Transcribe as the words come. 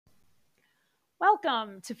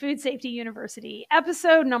Welcome to Food Safety University,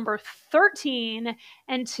 episode number 13.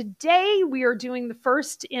 And today we are doing the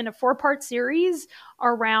first in a 4-part series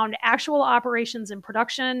around actual operations and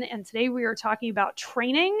production. And today we are talking about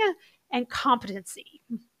training and competency.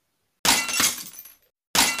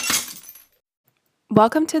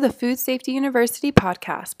 Welcome to the Food Safety University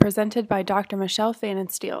podcast presented by Dr. Michelle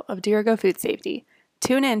Pfannenstiel of Dirigo Food Safety.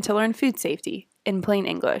 Tune in to learn food safety in plain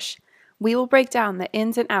English. We will break down the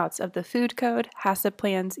ins and outs of the food code, HACCP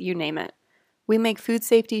plans, you name it. We make food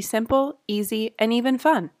safety simple, easy, and even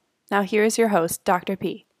fun. Now here is your host, Dr.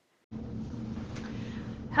 P.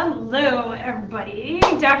 Hello, everybody.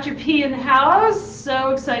 Dr. P in the house.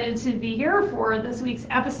 So excited to be here for this week's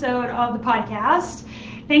episode of the podcast.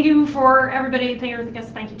 Thank you for everybody.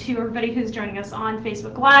 Thank you to everybody who's joining us on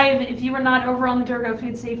Facebook Live. If you are not over on the Dirigo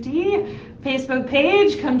Food Safety Facebook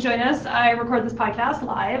page, come join us. I record this podcast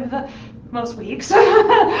live most weeks.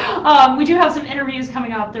 We do have some interviews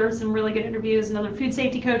coming up. There are some really good interviews and other food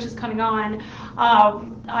safety coaches coming on.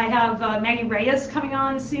 I have Maggie Reyes coming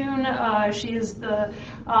on soon. She is the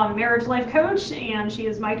marriage life coach, and she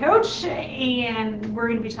is my coach, and we're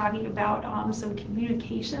going to be talking about some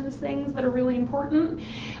communications things that are really important.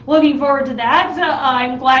 Looking forward to that.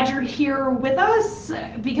 I'm glad you're here with us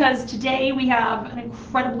because today we have an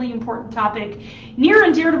incredibly important topic near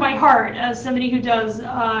and dear to my heart as somebody who does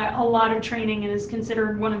a lot of training and is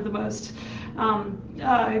considered one of the most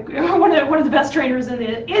one of the best trainers in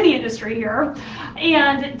the industry here.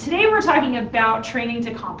 And today we're talking about training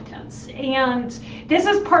to competence, and this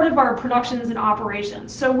is part of our productions and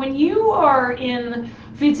operations. So when you are in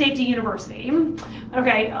Food Safety University,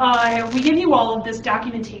 okay, we give you all of this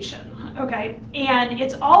documentation. Okay, and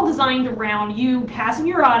it's all designed around you passing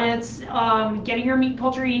your audits, getting your meat,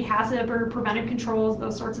 poultry, HACCP or preventive controls,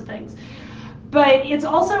 those sorts of things. But it's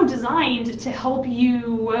also designed to help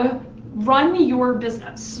you run your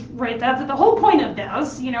business, right? That's the whole point of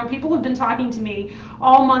this. You know, people have been talking to me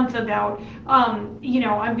all month about, I'm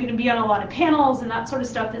going to be on a lot of panels and that sort of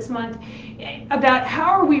stuff this month about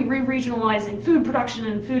how are we re-regionalizing food production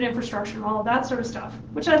and food infrastructure and all of that sort of stuff,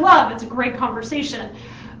 which I love. It's a great conversation.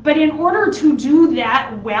 But in order to do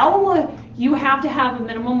that well, you have to have a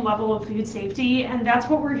minimum level of food safety, and that's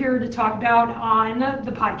what we're here to talk about on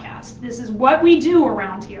the podcast. This is what we do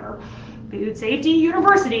around here. Food Safety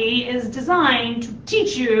University is designed to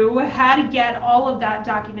teach you how to get all of that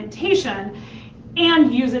documentation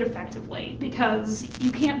and use it effectively, because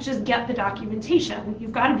you can't just get the documentation,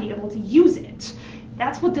 you've got to be able to use it.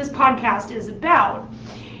 That's what this podcast is about.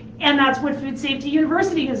 And that's what Food Safety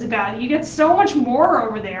University is about. You get so much more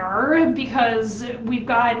over there because we've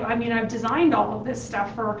got, I've designed all of this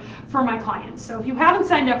stuff for my clients. So if you haven't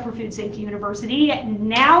signed up for Food Safety University,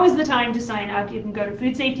 now is the time to sign up. You can go to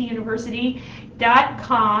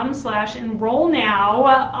foodsafetyuniversity.com/enroll now,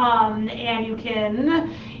 and you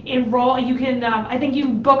can enroll. You can, I think you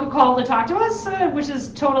book a call to talk to us, which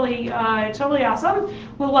is totally awesome.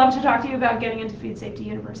 We'll love to talk to you about getting into Food Safety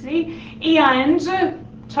University and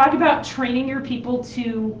talk about training your people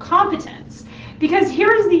to competence. Because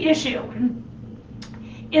here's the issue,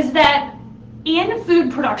 is that in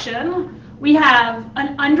food production, we have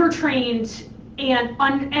an undertrained and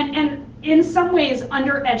in some ways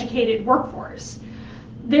undereducated workforce.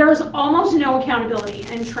 There's almost no accountability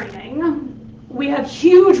in training. We have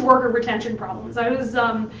huge worker retention problems. I was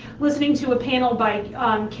listening to a panel by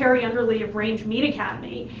Carrie Underley of Range Meat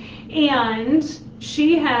Academy, and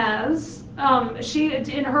she has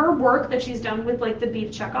in her work that she's done with like the beef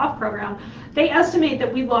checkoff program, they estimate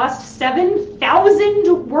that we lost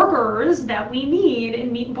 7,000 workers that we need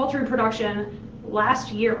in meat and poultry production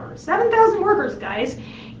last year. 7,000 workers, guys.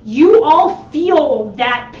 You all feel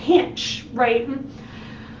that pinch, right?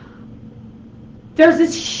 There's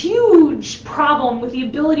this huge problem with the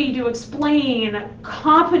ability to explain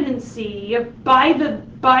competency by the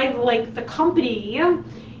company,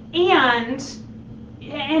 and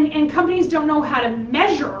companies don't know how to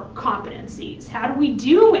measure competencies. How do we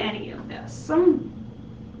do any of this? And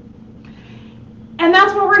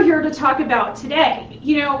that's what we're here to talk about today.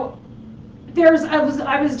 You know,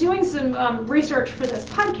 I was doing some research for this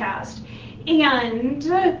podcast, and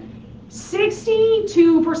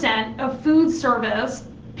 62% of food service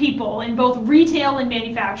people in both retail and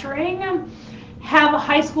manufacturing have a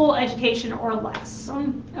high school education or less.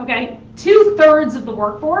 Okay, 2/3 of the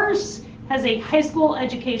workforce has a high school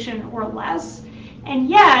education or less, and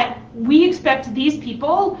yet we expect these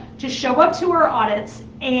people to show up to our audits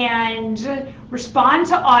and respond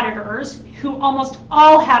to auditors who almost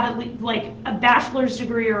all have like a bachelor's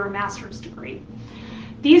degree or a master's degree.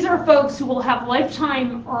 These are folks who will have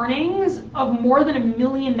lifetime earnings of more than $1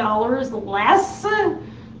 million less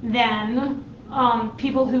than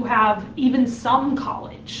people who have even some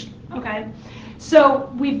college, okay?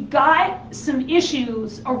 So we've got some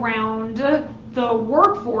issues around the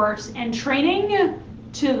workforce and training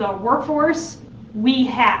to the workforce we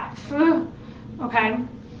have, okay?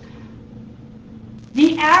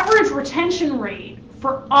 The average retention rate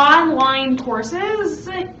for online courses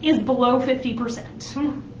is below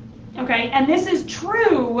 50%, okay? And this is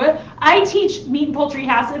true. I teach meat and poultry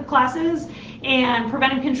HACCP classes and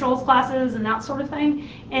preventive controls classes and that sort of thing.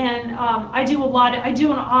 And I do a lot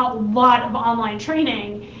of online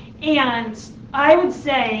training. And I would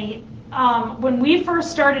say when we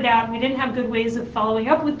first started out, we didn't have good ways of following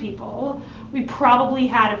up with people. We probably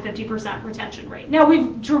had a 50% retention rate. Now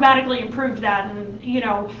we've dramatically improved that, and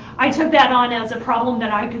I took that on as a problem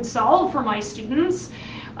that I could solve for my students.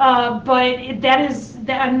 But that's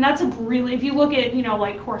a really, if you look at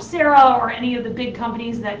like Coursera or any of the big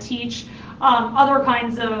companies that teach other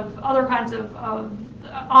kinds of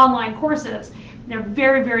online courses, they're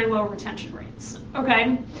very, very low retention rates.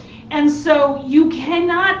 Okay, and so you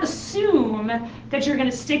cannot assume that you're going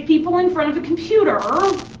to stick people in front of a computer,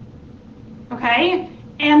 okay,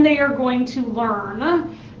 and they are going to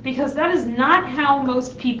learn, because that is not how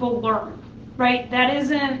most people learn. Right? That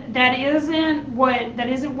isn't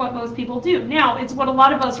what most people do. Now, it's what a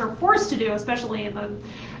lot of us are forced to do, especially in the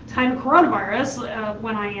time of coronavirus,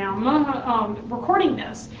 when I am recording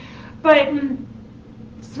this. But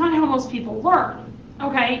it's not how most people learn.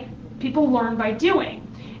 Okay? People learn by doing.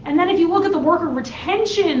 And then if you look at the worker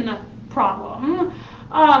retention problem,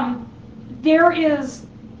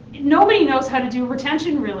 nobody knows how to do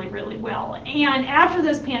retention really, really well. And after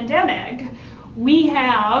this pandemic, we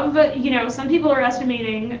have, some people are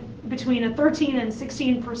estimating between a 13 and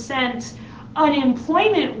 16%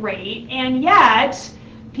 unemployment rate, and yet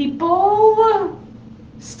people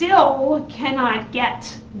still cannot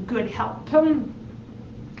get good help.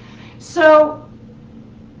 So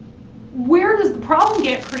where does the problem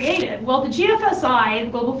get created? Well, the GFSI,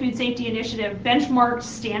 the Global Food Safety Initiative, benchmarked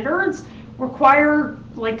standards require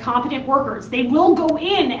competent workers. They will go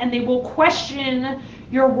in and they will question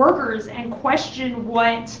your workers and question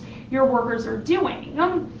what your workers are doing.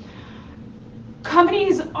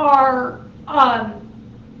 Companies are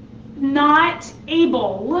not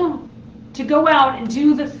able to go out and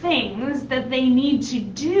do the things that they need to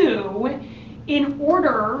do in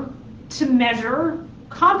order to measure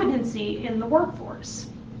competency in the workforce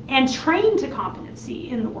and train to competency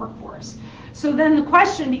in the workforce. So then the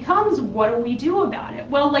question becomes, what do we do about it?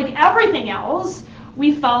 Well, like everything else,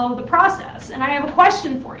 we follow the process. And I have a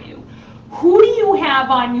question for you. Who do you have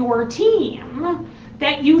on your team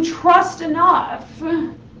that you trust enough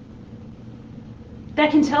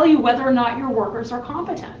that can tell you whether or not your workers are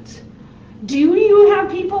competent? Do you have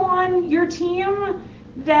people on your team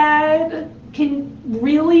that can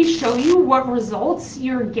really show you what results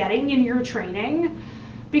you're getting in your training?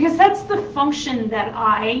 Because that's the function that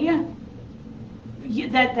I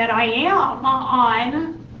am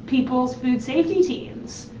on people's food safety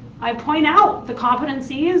teams. I point out the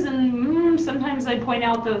competencies, and sometimes I point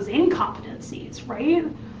out those incompetencies, right?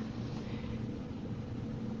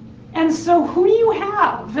 And so who do you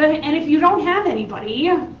have? And if you don't have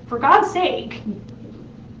anybody, for God's sake,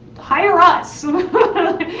 hire us.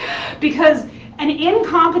 Because an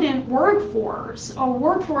incompetent workforce, a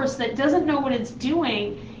workforce that doesn't know what it's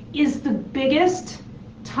doing, is the biggest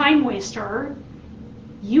time waster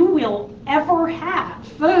you will ever have.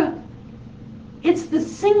 It's the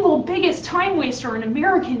single biggest time waster in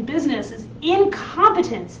American business, is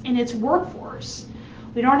incompetence in its workforce.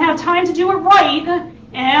 We don't have time to do it right,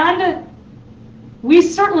 and we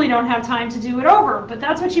certainly don't have time to do it over, but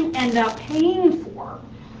that's what you end up paying for,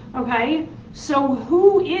 okay? So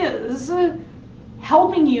who is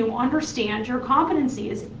helping you understand your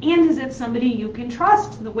competencies, and is it somebody you can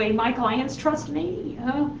trust the way my clients trust me?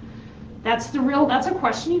 That's a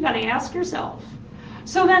question you got to ask yourself.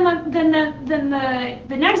 So then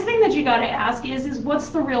the next thing that you got to ask is what's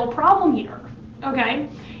the real problem here? Okay,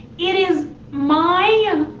 it is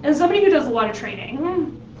as somebody who does a lot of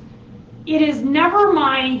training, it is never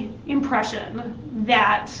my impression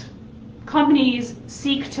that companies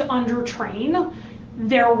seek to undertrain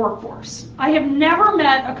their workforce. I have never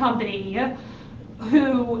met a company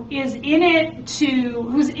who's in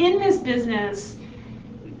this business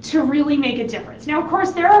to really make a difference. Now, of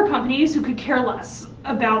course, there are companies who could care less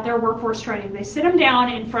about their workforce training. They sit them down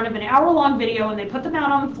in front of an hour-long video and they put them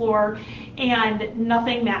out on the floor and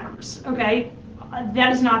nothing matters, okay?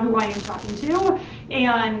 That is not who I am talking to.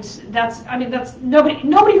 And that's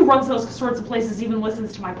nobody who runs those sorts of places even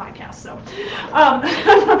listens to my podcast. So I'm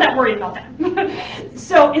not that worried about that.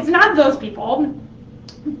 So it's not those people,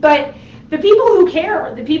 but the people who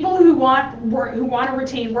care, the people who want to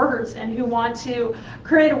retain workers and who want to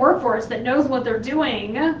create a workforce that knows what they're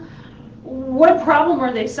doing. What problem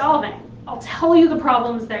are they solving? I'll tell you the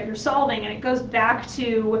problems that you're solving, and it goes back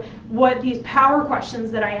to what these power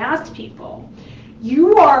questions that I asked people.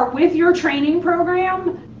 You are, with your training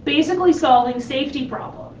program, basically solving safety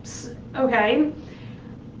problems, okay?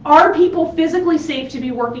 Are people physically safe to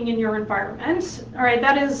be working in your environment? All right,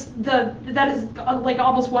 that is like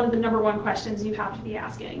almost one of the number one questions you have to be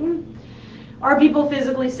asking. Are people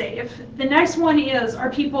physically safe? The next one is,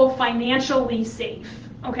 are people financially safe?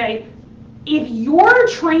 Okay, if your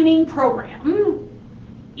training program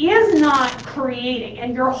is not creating,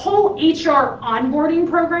 and your whole HR onboarding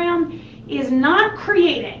program is not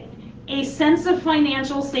creating a sense of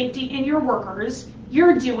financial safety in your workers,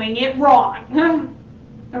 you're doing it wrong.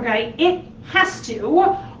 Okay, it has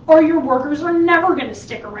to, or your workers are never going to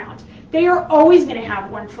stick around. They are always going to have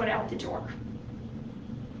one foot out the door.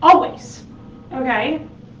 Always. Okay?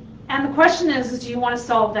 And the question is do you want to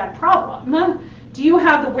solve that problem? Do you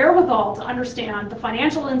have the wherewithal to understand the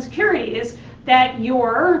financial insecurities that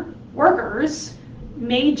your workers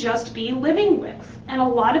may just be living with? And a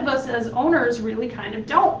lot of us as owners really kind of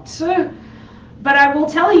don't. But I will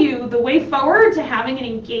tell you, the way forward to having an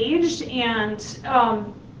engaged and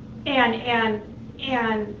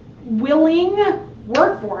willing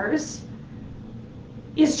workforce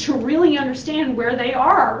is to really understand where they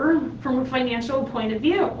are from a financial point of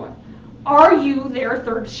view. Are you their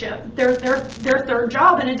third shift, their third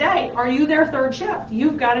job in a day? Are you their third shift?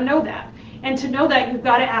 You've got to know that. And to know that, you've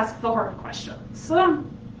got to ask the hard questions.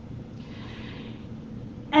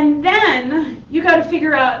 And then you got to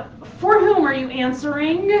figure out, for whom are you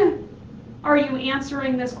answering? Are you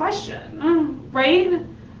answering this question, right?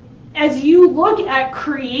 As you look at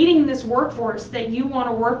creating this workforce that you want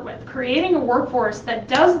to work with, creating a workforce that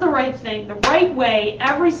does the right thing the right way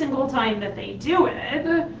every single time that they do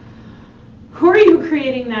it, who are you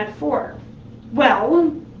creating that for?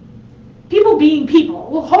 Well, people being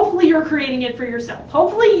people, hopefully you're creating it for yourself.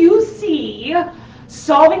 Hopefully you see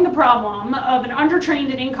solving the problem of an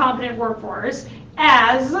undertrained and incompetent workforce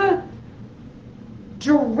as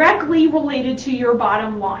directly related to your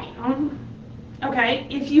bottom line. Okay,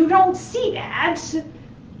 if you don't see that,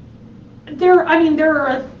 there are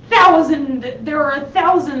a thousand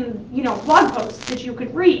blog posts that you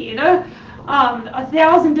could read,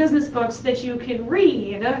 1,000 business books that you can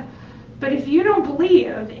read, but if you don't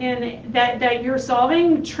believe in that you're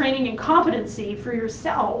solving training and competency for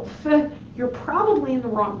yourself, you're probably in the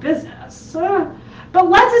wrong business. But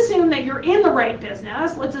let's assume that you're in the right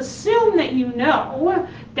business. Let's assume that you know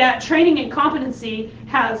that training and competency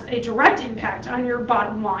has a direct impact on your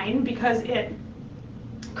bottom line because it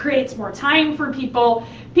creates more time for people.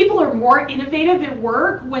 People are more innovative at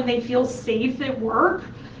work when they feel safe at work.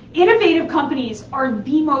 Innovative companies are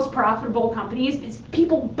the most profitable companies because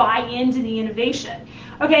people buy into the innovation.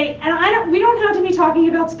 Okay, and we don't have to be talking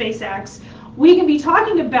about SpaceX. We can be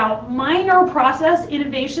talking about minor process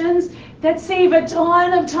innovations that save a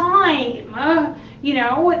ton of time.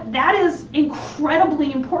 That is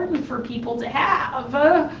incredibly important for people to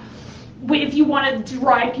have if you want to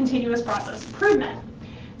drive continuous process improvement.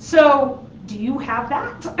 So, do you have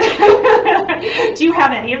that? Do you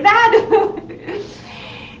have any of that?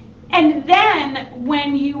 And then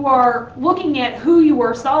when you are looking at who you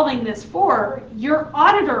are solving this for, your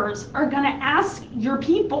auditors are going to ask your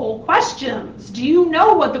people questions. Do you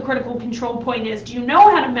know what the critical control point is? Do you know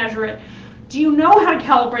how to measure it? Do you know how to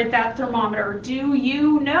calibrate that thermometer? Do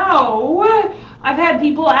you know? I've had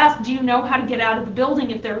people ask, do you know how to get out of the building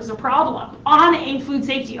if there's a problem on a food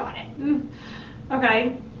safety audit?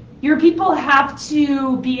 Okay. Your people have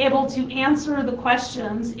to be able to answer the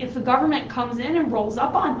questions if the government comes in and rolls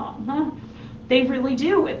up on them. They really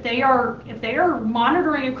do. If they are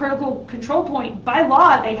monitoring a critical control point, by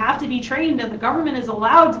law, they have to be trained, and the government is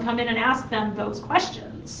allowed to come in and ask them those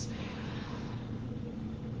questions.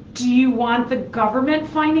 Do you want the government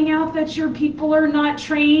finding out that your people are not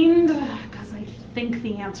trained? Because I think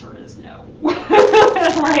the answer is no.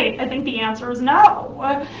 Right, I think the answer is no.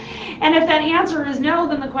 And if that answer is no,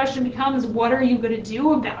 then the question becomes, what are you going to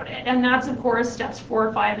do about it? And that's, of course, steps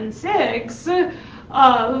 4, 5, and 6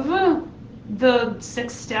 of the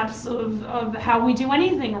 6 steps of how we do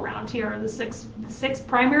anything around here, the six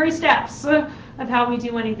primary steps of how we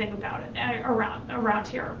do anything about it around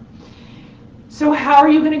here. So how are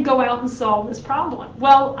you going to go out and solve this problem?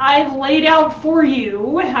 Well, I've laid out for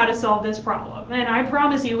you how to solve this problem. And I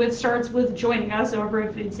promise you it starts with joining us over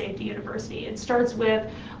at Food Safety University. It starts with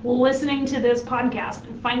listening to this podcast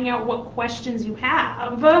and finding out what questions you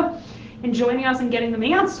have and joining us and getting them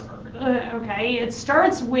answered. Okay, it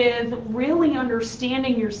starts with really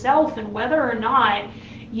understanding yourself and whether or not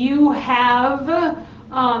you have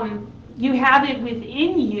it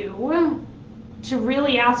within you to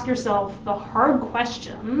really ask yourself the hard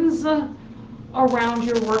questions around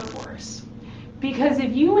your workforce. Because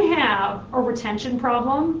if you have a retention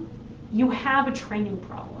problem, you have a training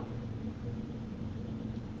problem.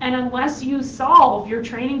 And unless you solve your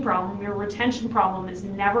training problem, your retention problem is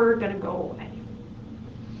never going to go away.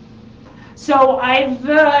 So I've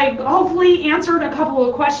hopefully answered a couple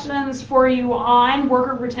of questions for you on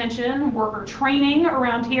worker retention, worker training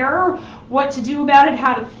around here, what to do about it,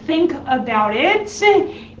 how to think about it,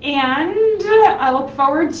 and I look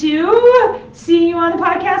forward to seeing you on the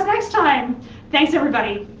podcast next time. Thanks,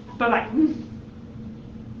 everybody. Bye-bye.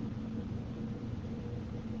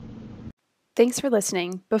 Thanks for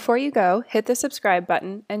listening. Before you go, hit the subscribe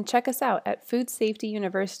button and check us out at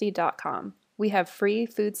foodsafetyuniversity.com. We have free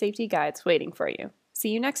food safety guides waiting for you. See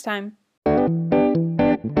you next time.